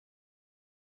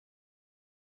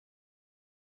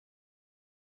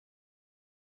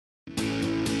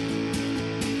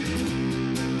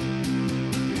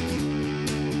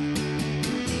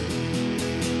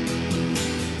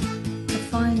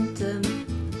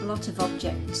lot of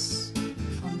objects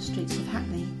on the streets of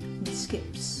Hackney, with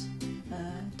skips,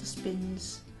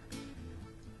 dustbins,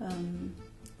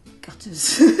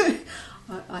 gutters.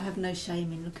 I have no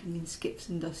shame in looking in skips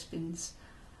and dustbins.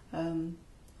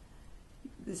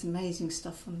 There's amazing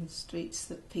stuff on the streets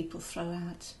that people throw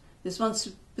out. There's one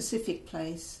specific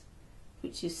place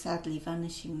which is sadly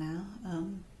vanishing now.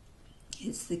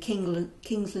 It's the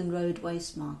Kingsland Road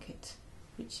Waste Market,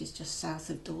 which is just south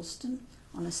of Dalston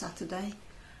on a Saturday,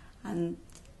 and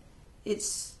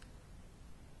it's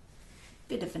a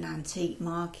bit of an antique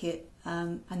market,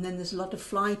 and then there's a lot of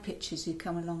fly pitchers who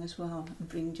come along as well and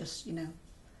bring just,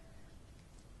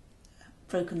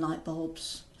 broken light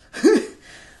bulbs,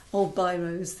 old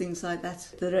biros, things like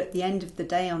that. They're at the end of the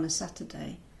day on a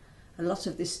Saturday. A lot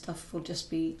of this stuff will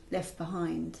just be left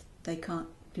behind. They can't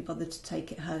be bothered to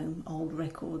take it home, old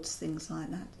records, things like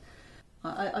that.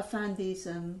 I found these.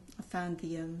 I found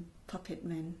the puppet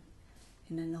men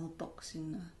in an old box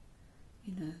in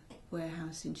a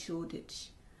warehouse in Shoreditch.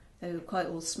 They were quite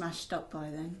all smashed up by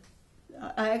then.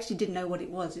 I actually didn't know what it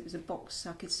was. It was a box,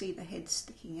 so I could see the heads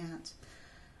sticking out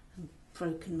and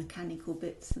broken mechanical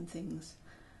bits and things.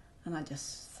 And I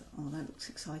just thought, oh, that looks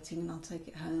exciting, and I'll take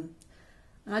it home.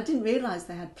 And I didn't realise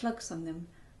they had plugs on them,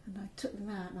 and I took them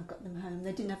out and I got them home.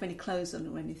 They didn't have any clothes on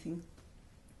or anything.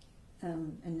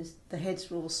 And the heads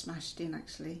were all smashed in,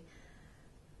 actually.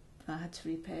 But I had to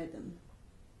repair them.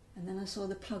 And then I saw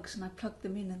the plugs and I plugged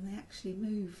them in and they actually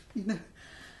move, I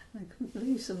couldn't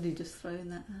believe somebody just throwing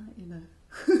that out,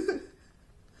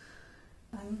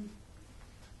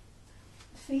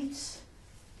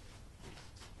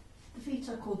 The feet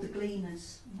are called the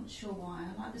Gleaners. I'm not sure why.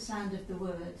 I like the sound of the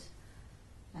word.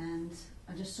 And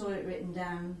I just saw it written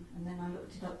down, and then I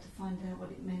looked it up to find out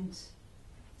what it meant.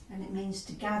 And it means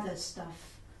to gather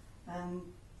stuff,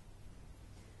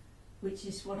 which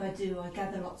is what I do. I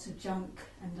gather lots of junk,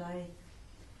 and I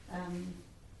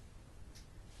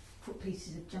put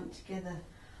pieces of junk together.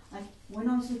 When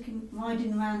I was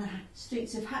riding around the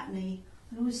streets of Hackney,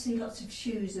 I always see lots of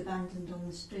shoes abandoned on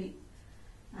the street,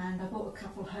 and I brought a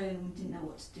couple home, didn't know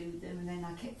what to do with them, and then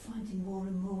I kept finding more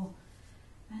and more,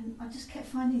 and I just kept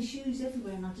finding shoes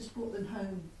everywhere, and I just brought them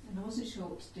home, and I wasn't sure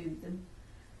what to do with them.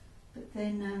 But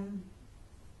then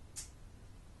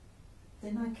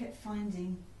I kept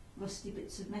finding rusty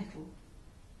bits of metal,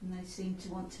 and they seemed to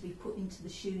want to be put into the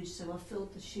shoes, so I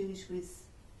filled the shoes with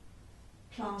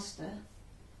plaster,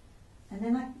 and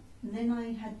then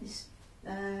I had this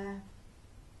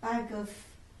bag of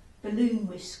balloon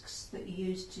whisks that you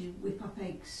use to whip up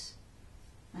eggs,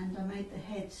 and I made the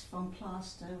heads from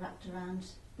plaster wrapped around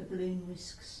the balloon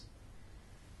whisks,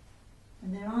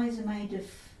 and their eyes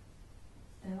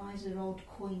are old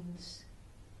coins,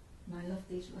 and I love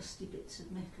these rusty bits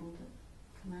of metal that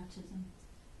come out of them,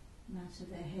 and out of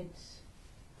their heads.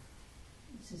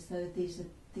 It's as though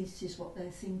this is what they're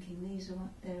thinking, these are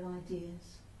their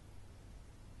ideas,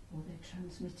 or they're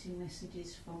transmitting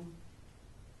messages from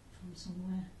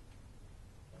somewhere.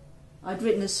 I'd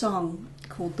written a song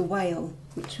called The Whale,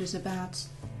 which was about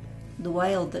the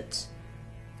whale that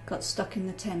got stuck in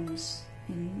the Thames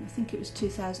in, I think it was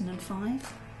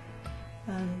 2005.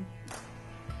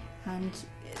 And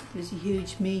there's a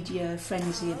huge media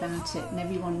frenzy about it, and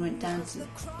everyone went down to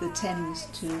the Thames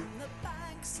to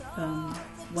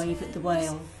wave at the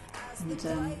whale, and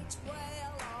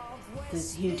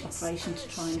there's a huge operation to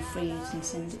try and free it and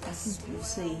send it back into the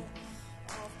sea.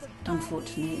 But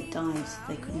unfortunately it died.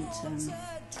 They couldn't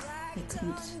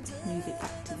move it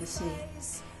back to the sea.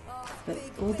 But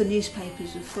all the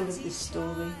newspapers were full of this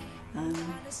story. And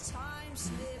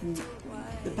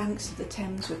the banks of the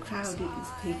Thames were crowded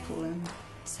with people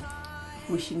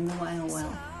wishing the whale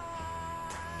well.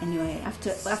 Anyway, after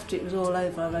it was all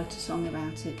over, I wrote a song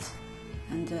about it,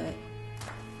 and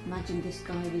imagined this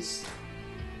guy was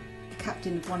the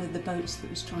captain of one of the boats that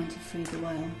was trying to free the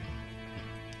whale.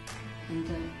 And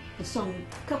the song,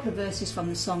 a couple of verses from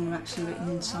the song were actually written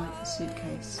inside the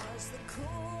suitcase.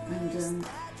 And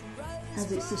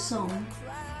as it's a song,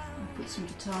 I put some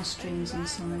guitar strings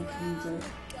inside and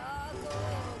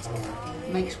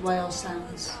makes whale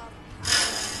sounds.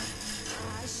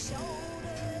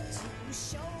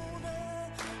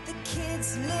 The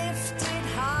kids lifted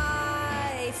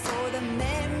high for the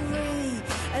memory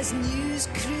as news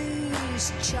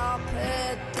crews chop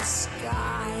at the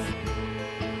sky.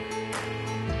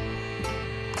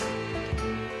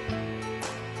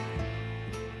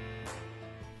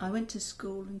 I went to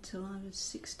school until I was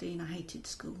 16. I hated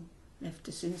school, left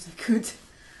as soon as I could,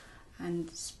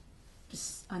 and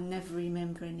I never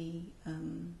remember any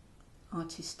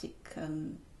artistic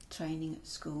training at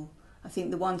school. I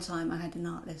think the one time I had an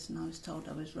art lesson I was told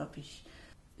I was rubbish.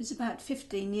 It was about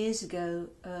 15 years ago.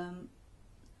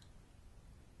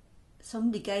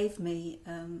 Somebody gave me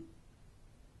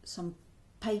some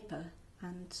paper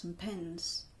and some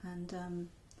pens, and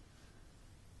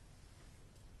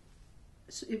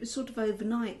so it was sort of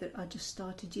overnight that I just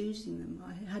started using them.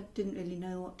 I didn't really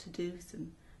know what to do with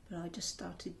them, but I just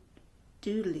started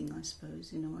doodling, I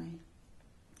suppose, in a way.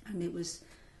 And it was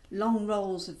long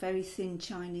rolls of very thin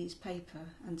Chinese paper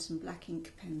and some black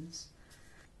ink pens.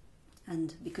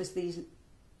 And because these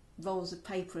rolls of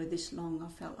paper are this long, I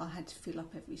felt I had to fill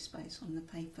up every space on the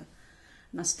paper.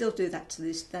 And I still do that to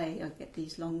this day. I get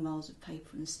these long rolls of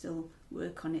paper and still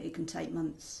work on it. It can take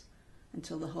months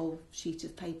until the whole sheet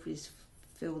of paper is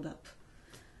filled up.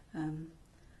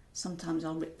 Sometimes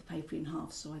I'll rip the paper in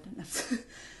half so I don't have to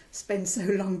spend so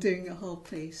long doing a whole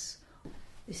piece.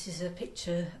 This is a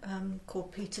picture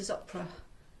called Peter's Opera.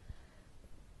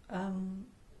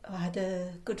 I had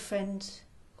a good friend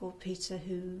called Peter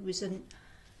who was an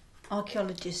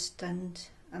archaeologist and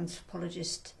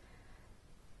anthropologist.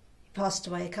 He passed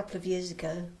away a couple of years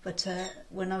ago, but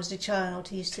when I was a child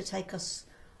he used to take us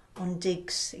on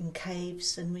digs in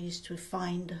caves, and we used to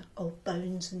find old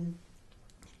bones and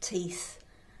teeth,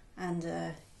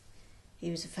 and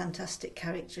he was a fantastic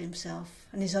character himself.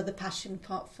 And his other passion,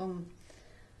 apart from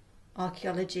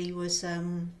archaeology, was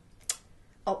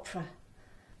opera.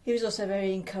 He was also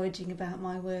very encouraging about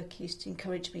my work. He used to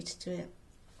encourage me to do it.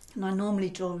 And I normally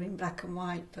draw in black and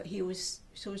white, but he was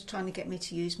always trying to get me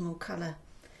to use more colour.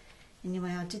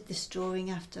 Anyway, I did this drawing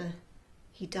after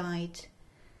he died,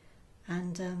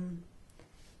 and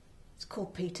it's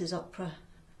called Peter's Opera,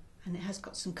 and it has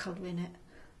got some colour in it,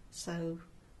 so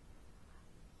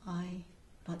I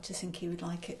like to think he would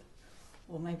like it,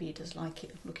 or maybe he does like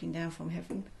it, looking down from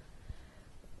heaven.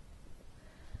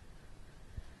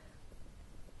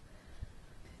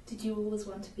 Did you always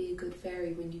want to be a good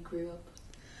fairy when you grew up?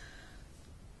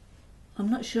 I'm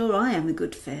not sure I am a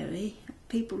good fairy.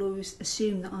 People always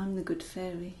assume that I'm the good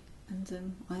fairy,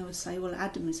 and I always say, well,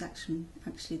 Adam is actually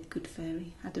the good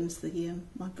fairy. Adam's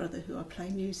my brother who I play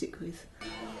music with.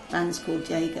 The band's called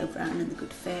Jago Brown and the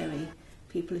Good Fairy.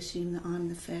 People assume that I'm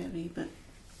the fairy, but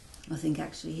I think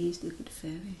actually he's the good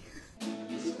fairy.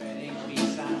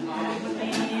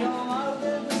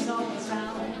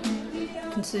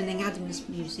 Concerning Adam's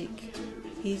music,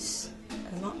 he's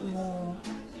a lot more,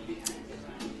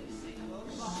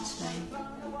 I'd say,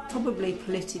 probably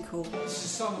political. It's a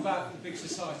song about the big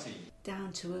society.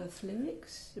 Down-to-earth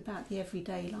lyrics about the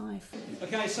everyday life.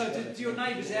 Okay, so do your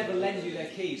neighbours ever lend you their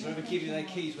keys or ever give you their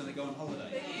keys when they go on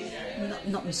holiday?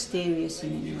 Not mysterious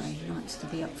in any way. He likes to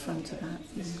be upfront about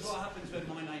things. This is what happens when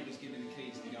my neighbours give me the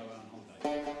keys to go on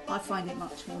holiday. I find it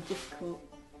much more difficult,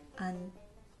 and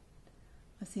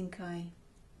I think I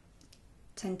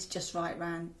tend to just write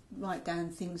down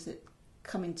things that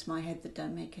come into my head that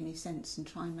don't make any sense and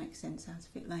try and make sense out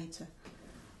of it later.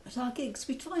 At our gigs,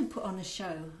 we try and put on a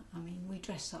show. I mean, we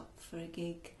dress up for a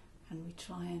gig and we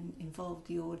try and involve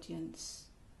the audience.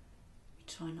 We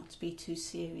try not to be too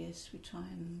serious. We try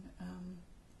and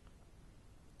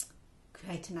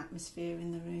create an atmosphere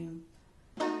in the room.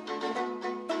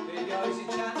 Here you go, is it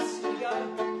chance? Here you go.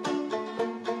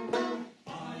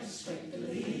 I scrape the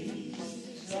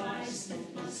leaves, I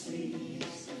sniff my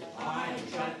sleeves, I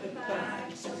drag the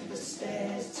bags up the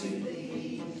stairs to the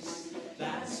eaves.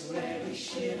 That's where we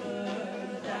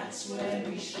shiver, that's where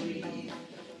we shriek,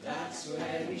 that's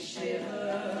where we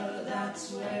shiver,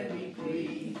 that's where we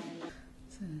grieve.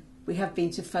 So we have been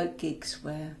to folk gigs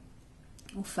or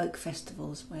folk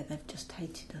festivals where they've just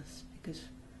hated us because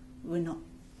we're not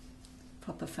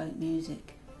proper folk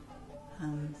music,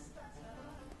 and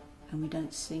we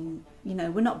don't sing. You know,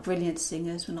 we're not brilliant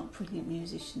singers, we're not brilliant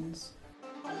musicians.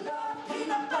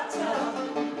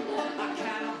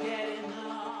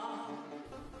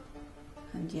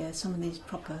 And yeah, some of these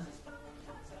proper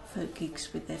folk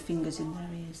gigs with their fingers in their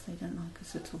ears, they don't like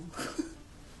us at all.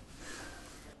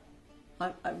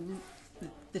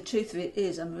 The truth of it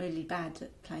is I'm really bad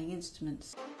at playing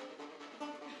instruments.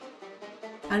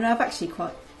 And I've actually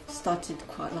started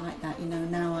quite like that, you know.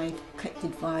 Now I've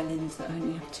collected violins that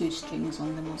only have 2 strings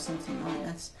on them or something like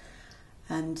that.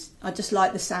 And I just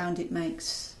like the sound it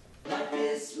makes. Life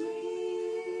is sweet.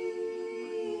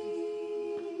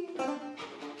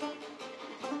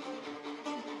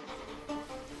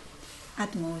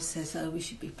 Adam always says, oh, we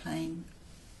should be playing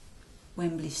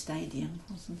Wembley Stadium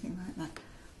or something like that.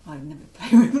 I've never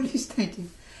played Wembley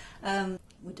Stadium.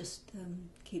 We just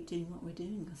keep doing what we're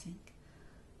doing, I think.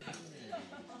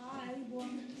 I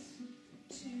want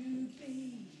to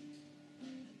be.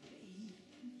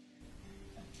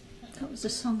 That was a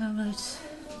song I wrote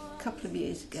a couple of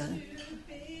years ago.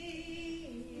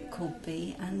 called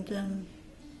B, and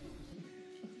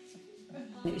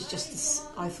it was just this,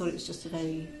 I thought it was just a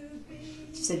very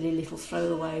silly little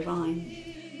throwaway rhyme.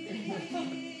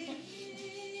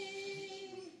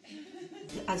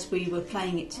 As we were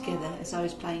playing it together, as I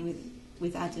was playing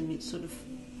with Adam, it sort of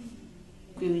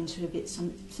grew into a bit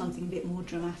something a bit more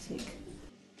dramatic.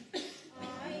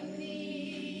 I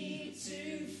need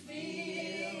to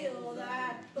feel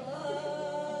that buzz.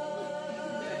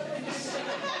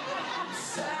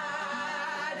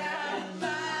 Sad and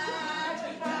mad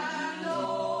and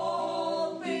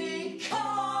all because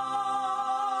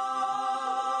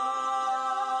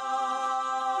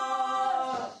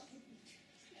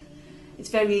It's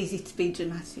very easy to be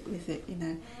dramatic with it, you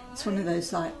know. It's one of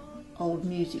those like old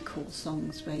music hall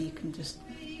songs where you can just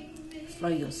throw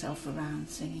yourself around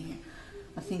singing it.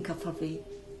 I think I probably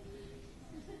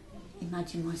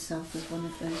imagine myself as one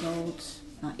of those old,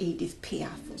 like Edith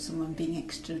Piaf or someone being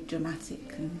extra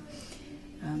dramatic,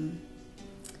 and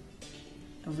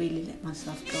I really let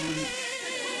myself go on it.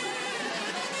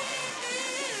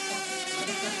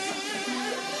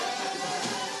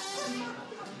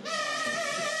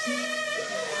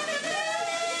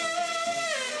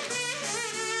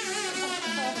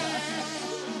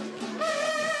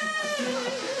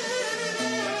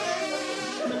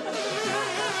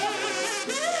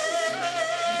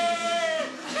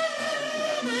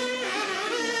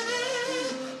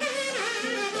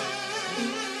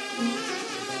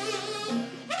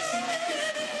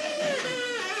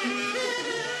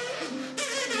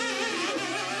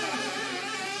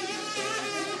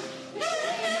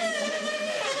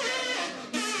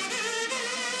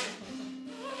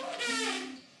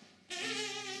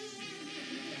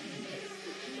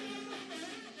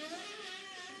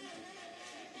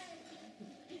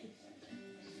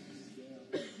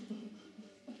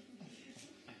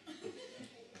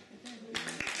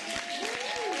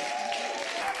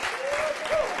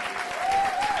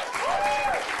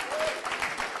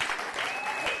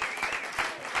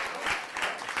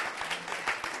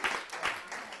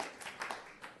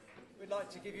 We'd like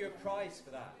to give you a prize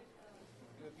for that.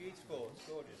 You were beautiful. It's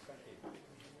gorgeous. Thank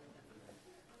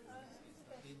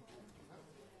you.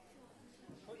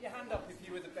 Put your hand up if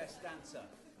you were the best dancer.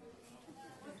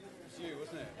 It was you,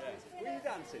 wasn't it? Yeah. Were you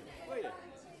dancing? Were you?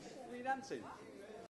 Were you dancing?